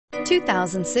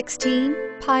2016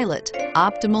 Pilot.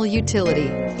 Optimal utility,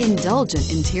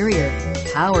 indulgent interior,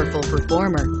 powerful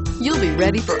performer. You'll be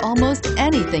ready for almost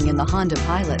anything in the Honda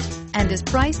Pilot and is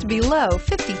priced below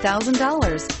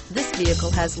 $50,000. This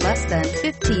vehicle has less than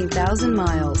 15,000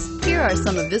 miles. Here are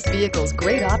some of this vehicle's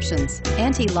great options: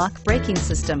 anti-lock braking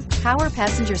system, power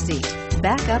passenger seat,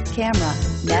 backup camera,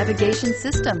 navigation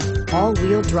system,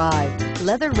 all-wheel drive,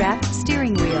 leather-wrapped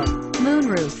steering wheel,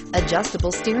 moonroof,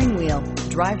 adjustable steering wheel,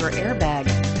 driver airbag,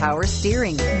 power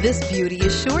steering. This beauty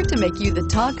is sure to make you the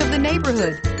talk of the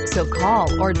neighborhood. So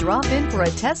call or drop in for a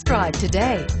test drive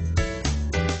today.